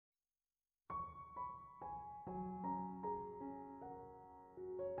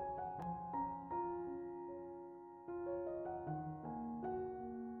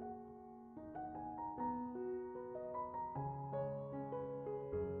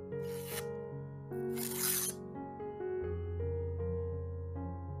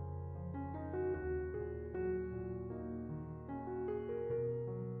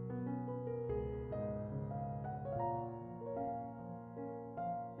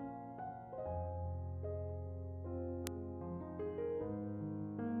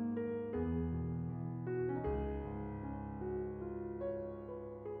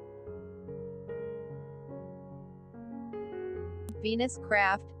Venus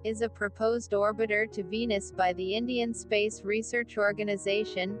craft, is a proposed orbiter to Venus by the Indian Space Research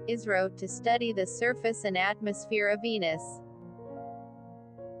Organization, ISRO, to study the surface and atmosphere of Venus.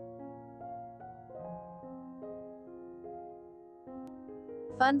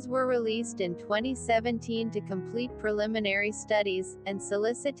 Funds were released in 2017 to complete preliminary studies, and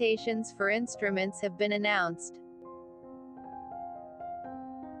solicitations for instruments have been announced.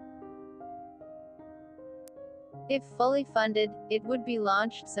 If fully funded, it would be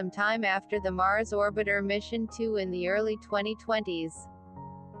launched sometime after the Mars Orbiter Mission 2 in the early 2020s.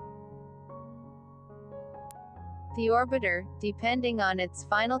 The orbiter, depending on its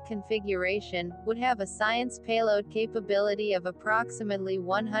final configuration, would have a science payload capability of approximately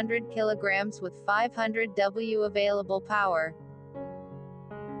 100 kg with 500 W available power.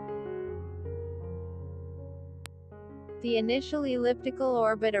 The initial elliptical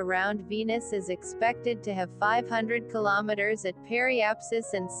orbit around Venus is expected to have 500 km at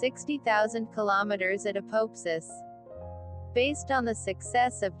periapsis and 60,000 km at apoapsis. Based on the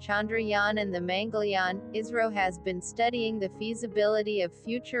success of Chandrayaan and the Mangalyaan, ISRO has been studying the feasibility of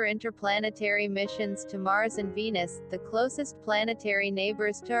future interplanetary missions to Mars and Venus, the closest planetary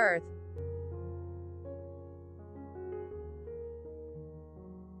neighbors to Earth.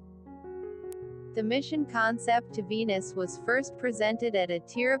 The mission concept to Venus was first presented at a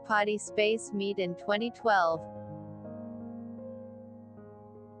Tirupati space meet in 2012.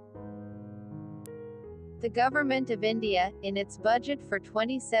 The Government of India, in its budget for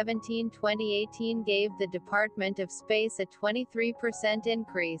 2017-2018, gave the Department of Space a 23%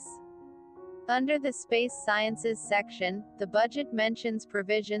 increase. Under the Space Sciences section, the budget mentions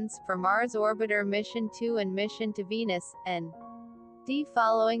provisions for Mars Orbiter Mission 2 and Mission to Venus, and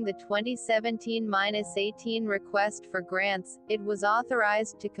following the 2017-18 request for grants, it was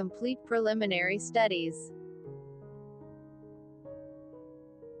authorized to complete preliminary studies.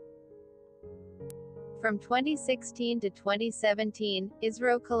 From 2016 to 2017,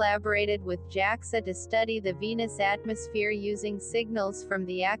 ISRO collaborated with JAXA to study the Venus atmosphere using signals from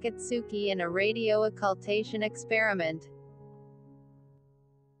the Akatsuki and a radio occultation experiment.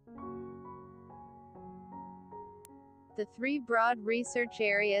 The three broad research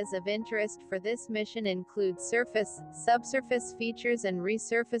areas of interest for this mission include surface, subsurface features and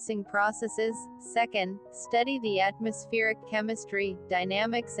resurfacing processes. Second, study the atmospheric chemistry,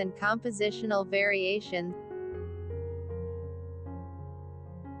 dynamics and compositional variation.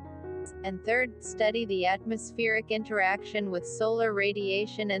 And third, study the atmospheric interaction with solar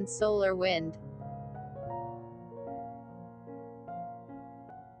radiation and solar wind.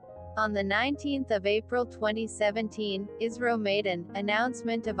 On the 19th of April 2017, ISRO made an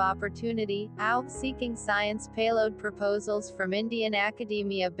announcement of opportunity, seeking science payload proposals from Indian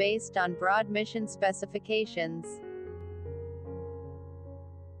academia based on broad mission specifications.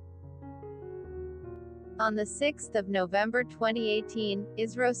 On the 6th of November 2018,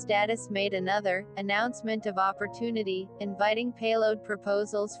 ISRO Status made another announcement of opportunity, inviting payload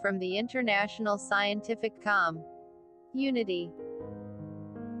proposals from the International Scientific Community.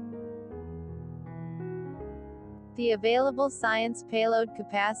 The available science payload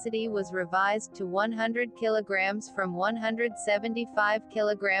capacity was revised to 100 kg from 175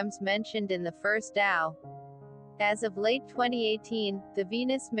 kg mentioned in the first AO. As of late 2018, the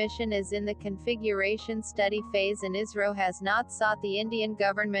Venus mission is in the configuration study phase and ISRO has not sought the Indian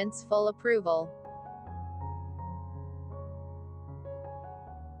government's full approval.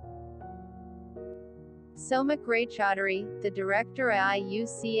 Somak Raychaudhuri, the director at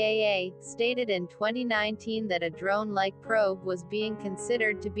IUCAA, stated in 2019 that a drone-like probe was being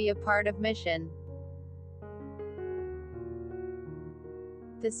considered to be a part of mission.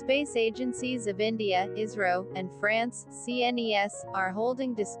 The space agencies of India, ISRO, and France, CNES, are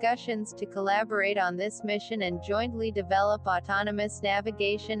holding discussions to collaborate on this mission and jointly develop autonomous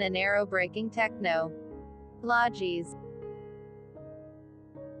navigation and aerobraking technologies.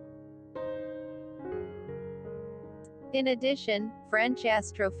 In addition, French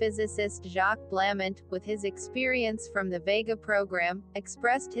astrophysicist Jacques Blamont, with his experience from the Vega program,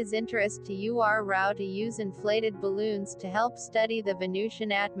 expressed his interest to ISRO to use inflated balloons to help study the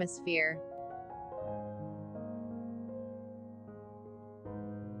Venusian atmosphere.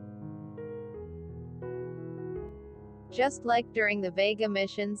 Just like during the Vega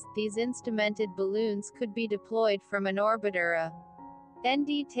missions, these instrumented balloons could be deployed from an orbiter and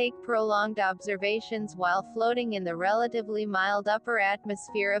take prolonged observations while floating in the relatively mild upper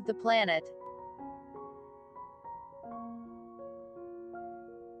atmosphere of the planet.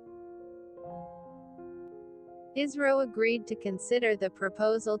 ISRO agreed to consider the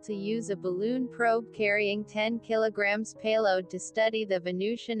proposal to use a balloon probe carrying 10 kg payload to study the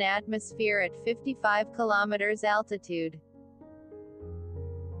Venusian atmosphere at 55 km altitude.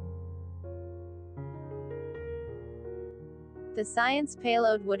 The science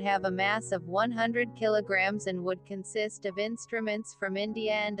payload would have a mass of 100 kg and would consist of instruments from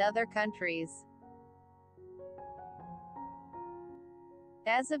India and other countries.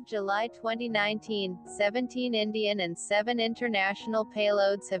 As of July 2019, 17 Indian and 7 international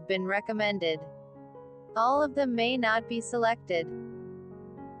payloads have been recommended. All of them may not be selected.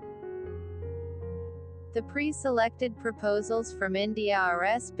 The pre-selected proposals from India are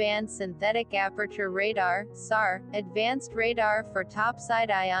S-band synthetic aperture radar (SAR), advanced radar for topside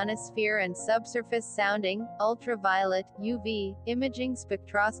ionosphere and subsurface sounding, ultraviolet (UV) imaging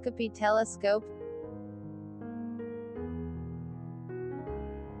spectroscopy telescope,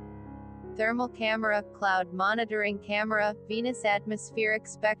 thermal camera, cloud monitoring camera, Venus atmospheric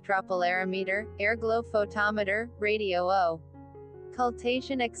spectropolarimeter, airglow photometer, radio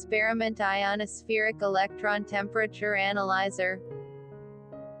occultation experiment, ionospheric electron temperature analyzer,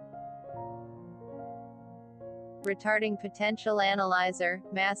 retarding potential analyzer,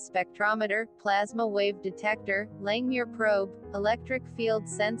 mass spectrometer, plasma wave detector, Langmuir probe, electric field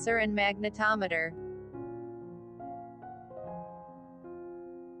sensor and magnetometer.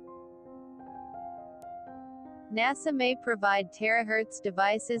 NASA may provide terahertz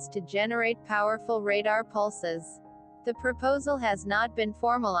devices to generate powerful radar pulses. The proposal has not been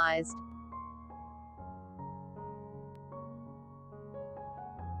formalized.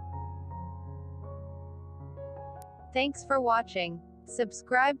 Thanks for watching.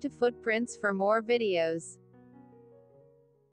 Subscribe to Footprints for more videos.